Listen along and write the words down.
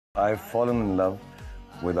I've fallen in love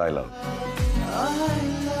with I love.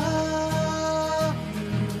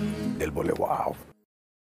 दिल बोले वाव.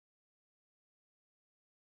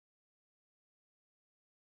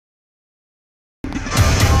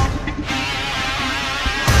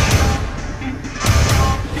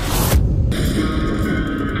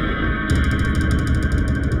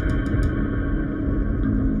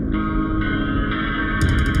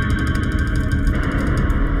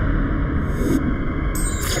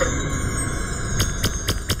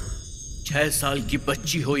 6 साल की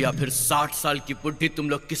बच्ची हो या फिर 60 साल की बुढ़ी, तुम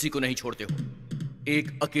लोग किसी को नहीं छोड़ते हो।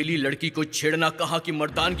 एक अकेली लड़की को छेड़ना कहाँ की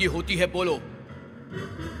मर्दानगी होती है, बोलो।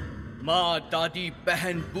 माँ, दादी,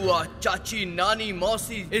 बहन, बुआ, चाची, नानी,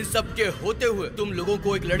 मौसी, इन सब के होते हुए तुम लोगों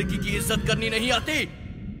को एक लड़की की इज्जत करनी नहीं आती?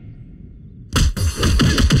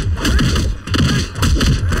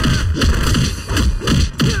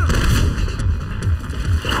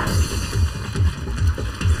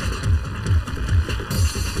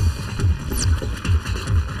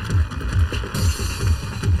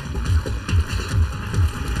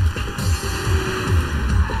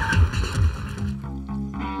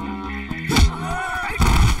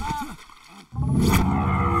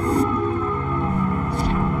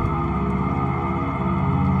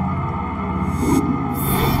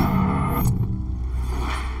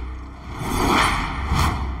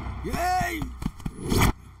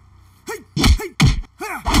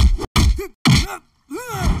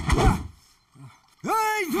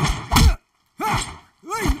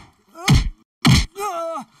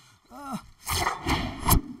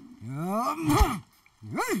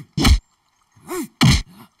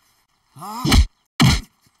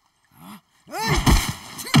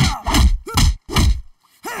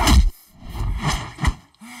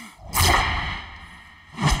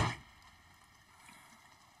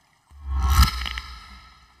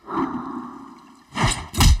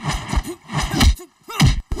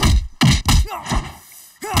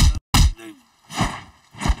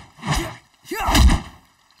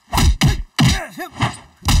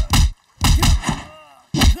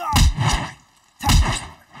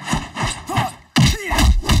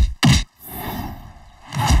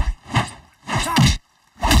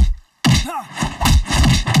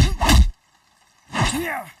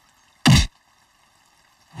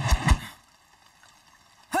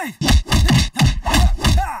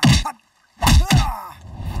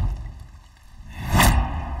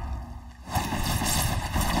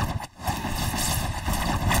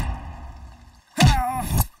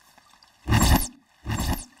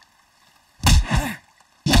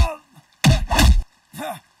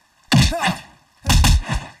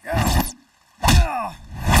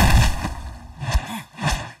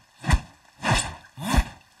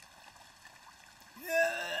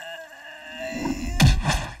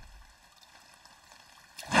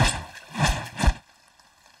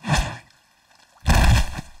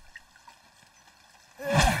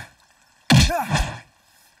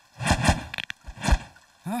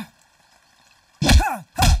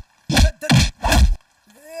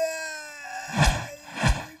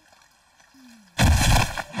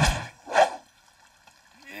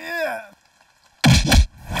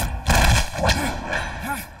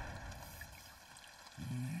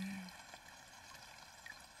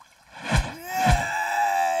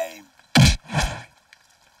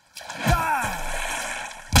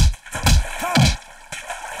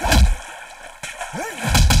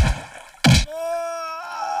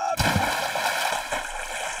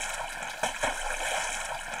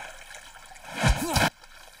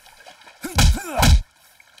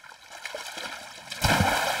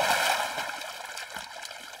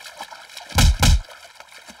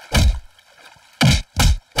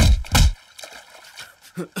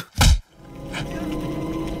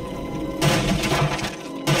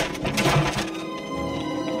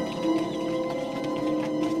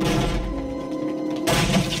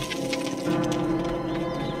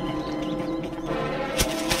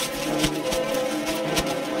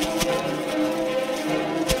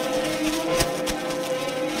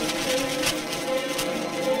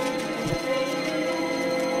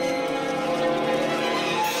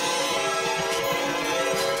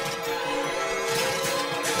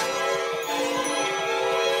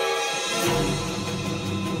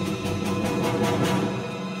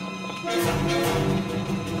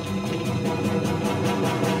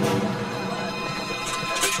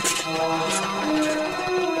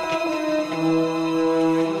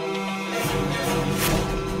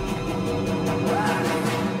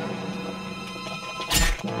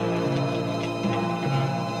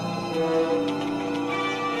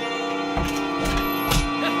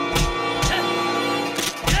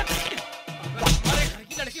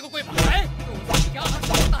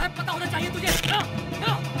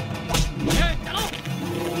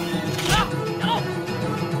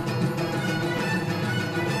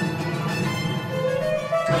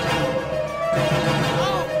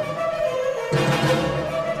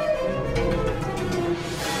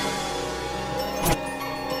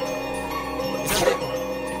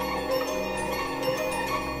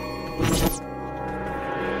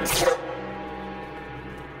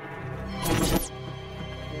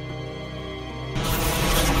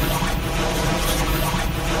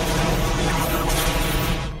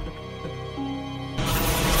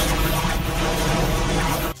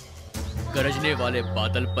 गरजने वाले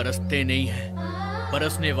बादल बरसते नहीं हैं,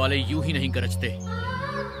 बरसने वाले यूं ही नहीं गरजते।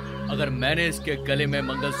 अगर मैंने इसके गले में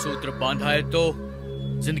मंगलसूत्र बांधा है तो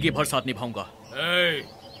जिंदगी भर साथ निभाऊंगा।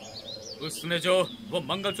 उसने जो वो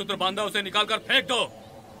मंगलसूत्र बांधा उसे निकाल कर फेंक दो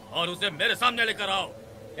और उसे मेरे सामने लेकर आओ।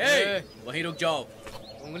 वहीं रुक जाओ।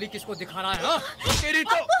 उंगली किसको दिखाना है? तेरी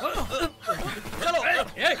तो चलो।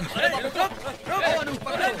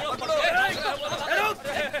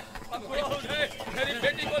 मेरी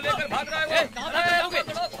बेटी को लेकर भाग रहा है वो। कहां जाओगे?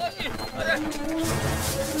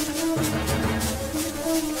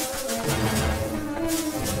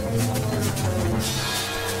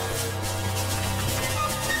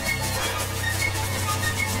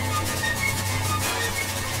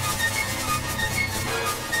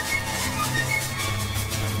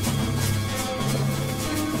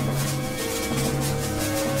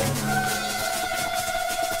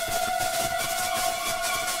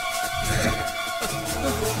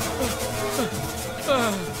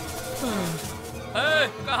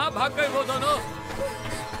 कहाँ भाग गए वो दोनों?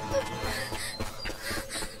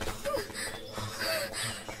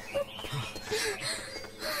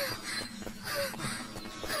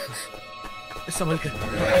 संभल कर।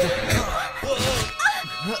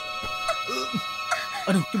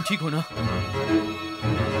 अनु, तुम ठीक हो ना?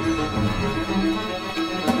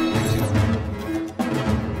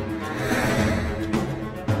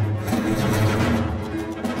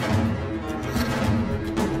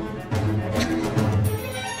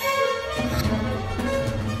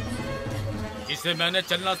 जिसे मैंने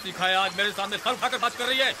चलना सिखाया आज मेरे सामने सर उठाकर बात कर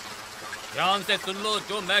रही है। ध्यान से सुन लो,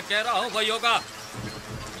 जो मैं कह रहा हूँ वही होगा।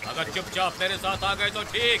 अगर चुपचाप मेरे साथ आ गए तो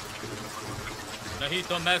ठीक, नहीं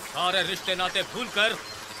तो मैं सारे रिश्ते नाते भूलकर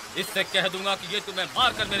इससे कह दूंगा कि ये तुम्हें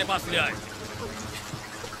मार कर मेरे पास ले आए।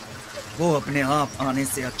 वो अपने आप आने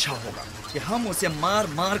से अच्छा होगा कि हम उसे मार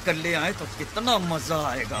मार कर ले आए तो कितना मजा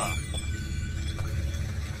आएगा।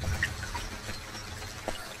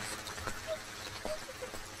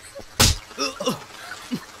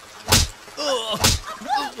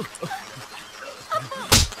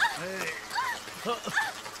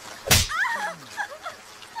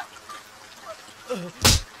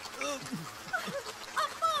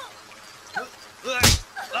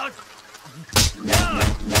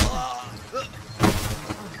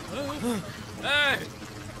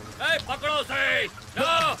 पकड़ो से,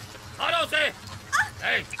 मारो से,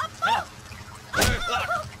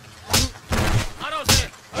 मारो से,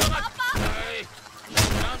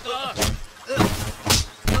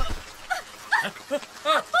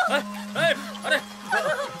 अरे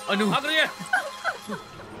अनु, भाग रही है।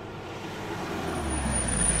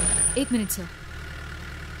 एक मिनट सर,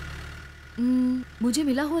 मुझे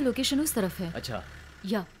मिला हुआ लोकेशन उस तरफ है। अच्छा।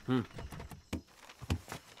 या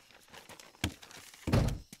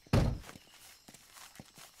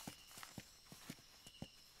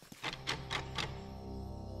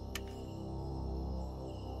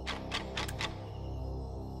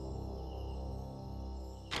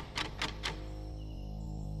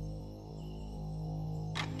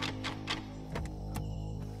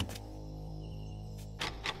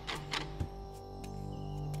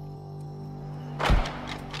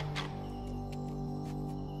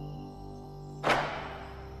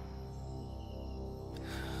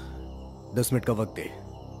दस मिनट का वक्त दे,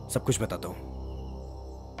 सब कुछ बताता हूँ।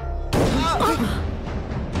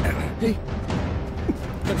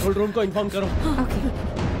 कंट्रोल रूम को इन्फॉर्म करो। ओके।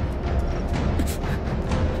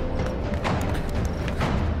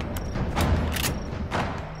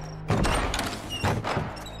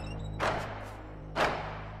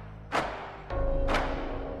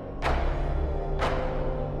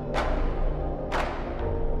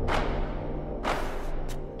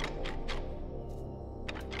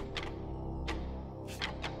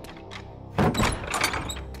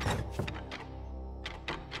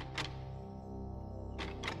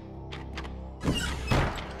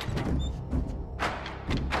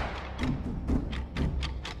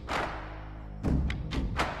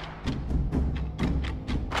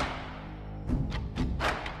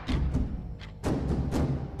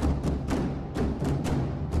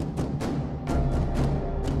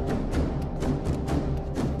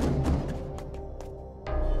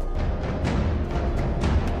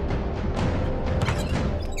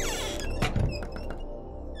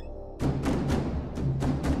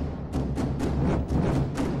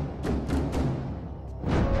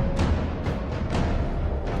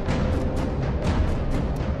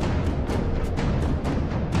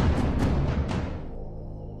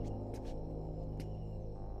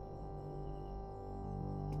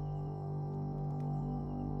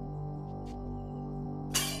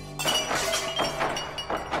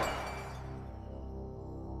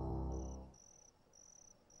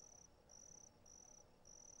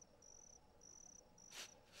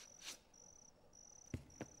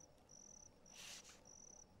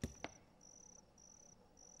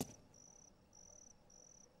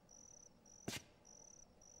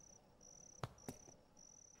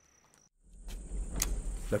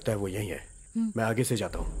 लगता है वो यही है। मैं आगे से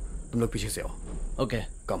जाता हूँ, तुम लोग पीछे से आओ। ओके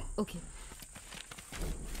कम। ओके।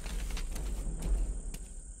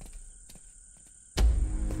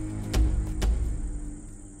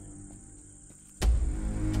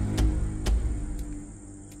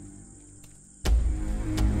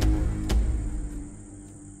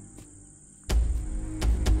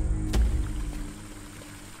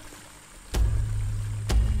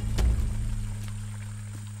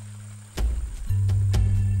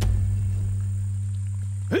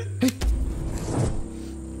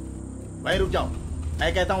 वहीं रुक जाओ,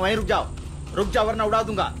 मैं कहता हूं वहीं रुक जाओ वरना उड़ा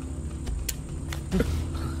दूंगा।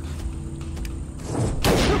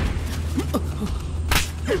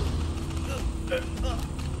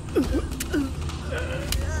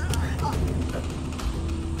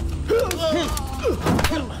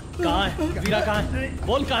 कहाँ है वीरा? कहाँ है?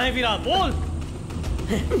 बोल कहाँ है वीरा? बोल।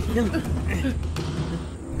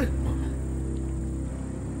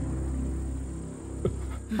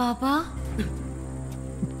 पापा,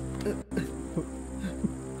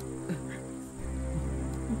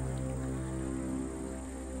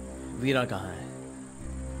 वीरा कहाँ है?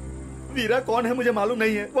 वीरा कौन है मुझे मालूम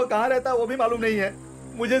नहीं है, वो कहाँ रहता है वो भी मालूम नहीं है।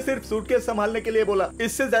 मुझे सिर्फ सूटकेस संभालने के लिए बोला,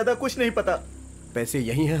 इससे ज्यादा कुछ नहीं पता। पैसे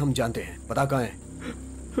यही हैं, हम जानते हैं, पता कहाँ है?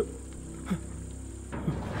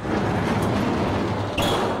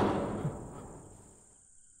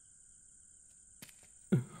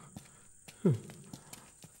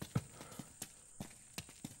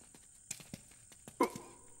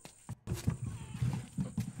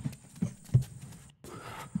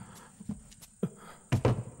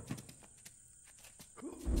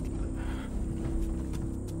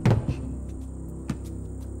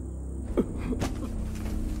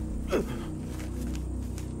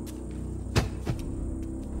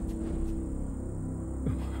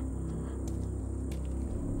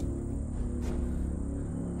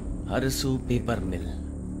 हरसू पेपर मिल,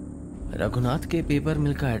 रघुनाथ के पेपर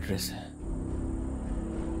मिल का एड्रेस है।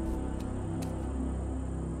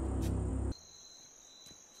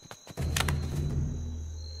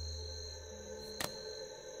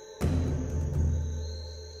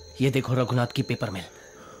 ये देखो रघुनाथ की पेपर मिल,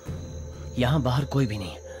 यहां बाहर कोई भी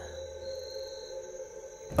नहीं है।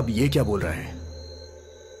 अब ये क्या बोल रहा है?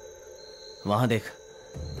 वहां देख,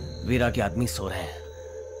 वीरा के आदमी सो रहे हैं।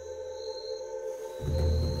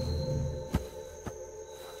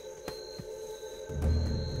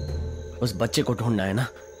 उस बच्चे को ढूंढना है ना,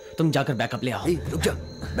 तुम जाकर बैकअप ले आओ। रुक जा,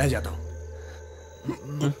 मैं जाता हूं।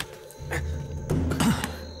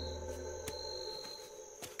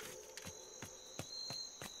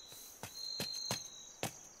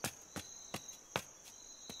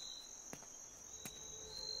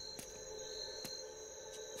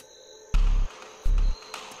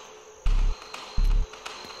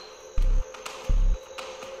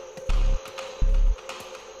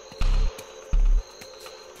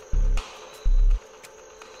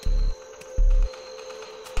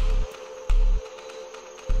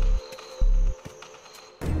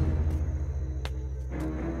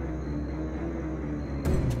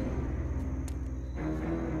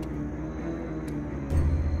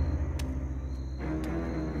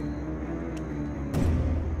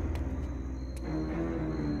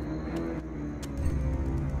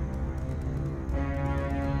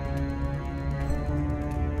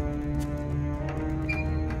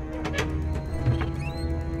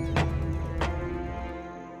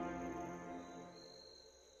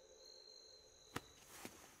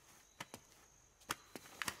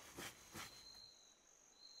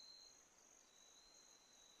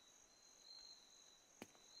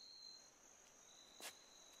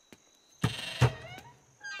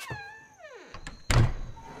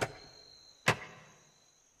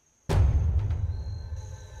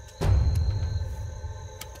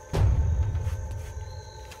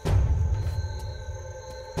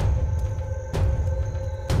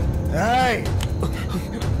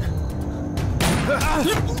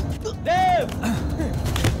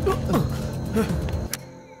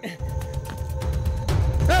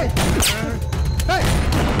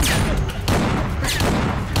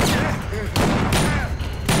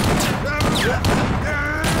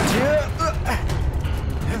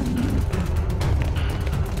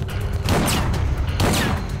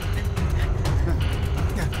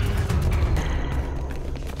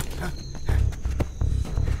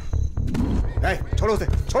 छोड़ो उसे,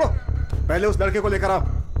 छोड़ो। पहले उस लड़के को लेकर आओ।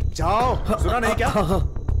 जाओ, सुना नहीं क्या?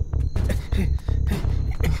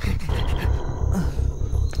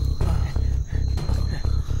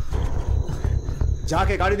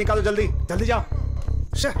 जाके गाड़ी निकालो, जल्दी जल्दी जाओ।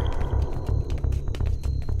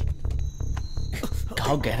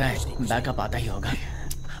 घाव गहरा है, बैकअप आता ही होगा।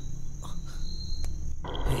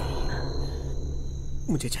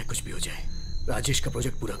 मुझे चाहे कुछ भी हो जाए, राजेश का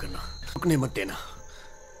प्रोजेक्ट पूरा करना, रुकने मत देना।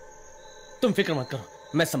 तुम फिक्र मत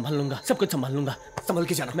करो, मैं संभाल लूंगा, सब कुछ संभाल लूंगा। संभल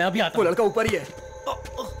के जाना, मैं अभी आता वो हूं। लड़का ऊपर ही है।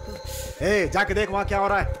 ए, जाके देख वहां क्या हो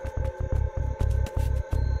रहा है।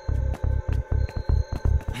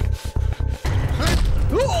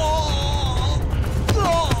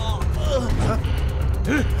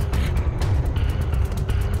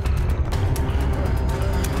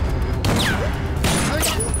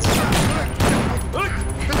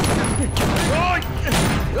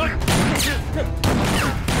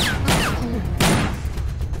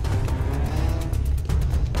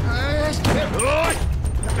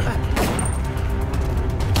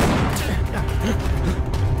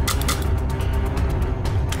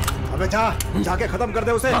 अबे जाके खत्म कर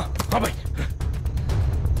दे उसे। हाँ भाई।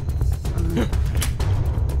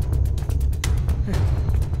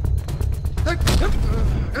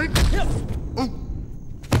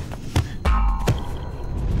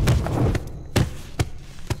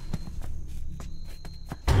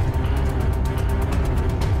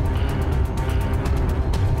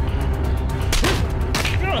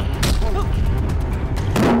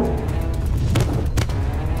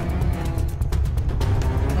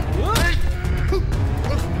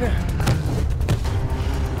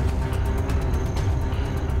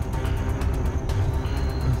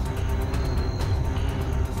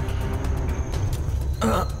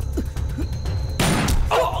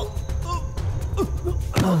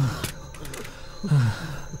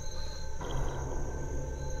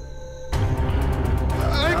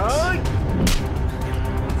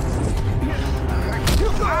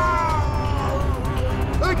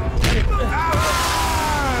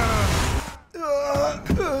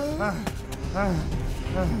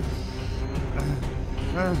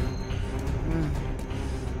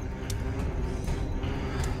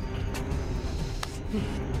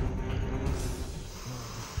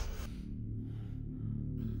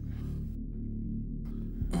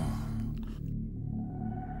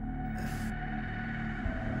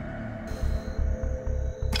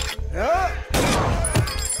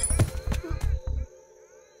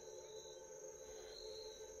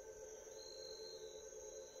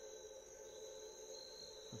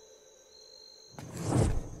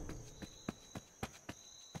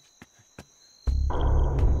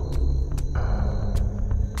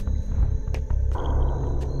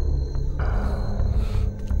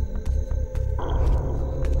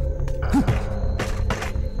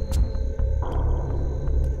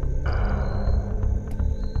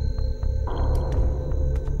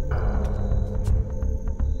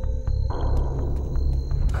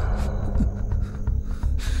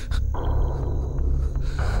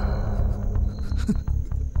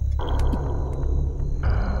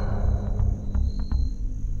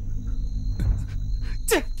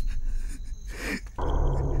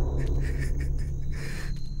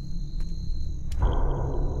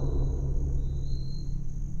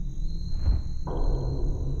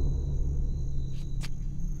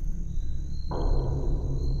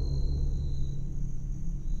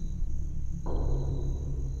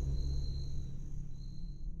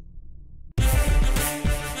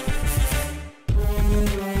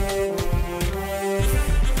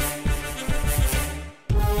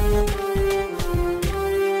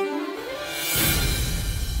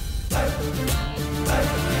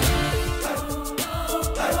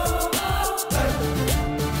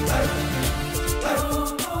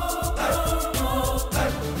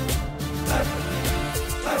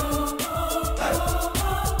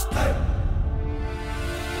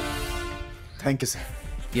 Thank you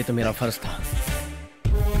sir. ये तो मेरा फर्ज था।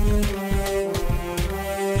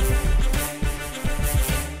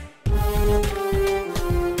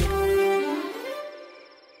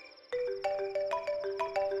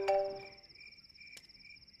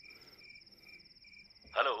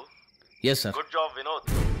 Hello. Yes sir. Good job Vinod,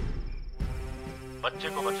 बच्चे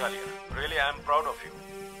को बचा लिया। Really I am proud of you.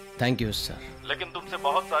 Thank you sir. लेकिन तुमसे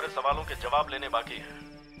बहुत सारे सवालों के जवाब लेने बाकी हैं।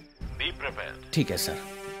 Be prepared. ठीक है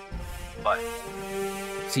sir. Bye.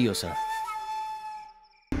 C you sir.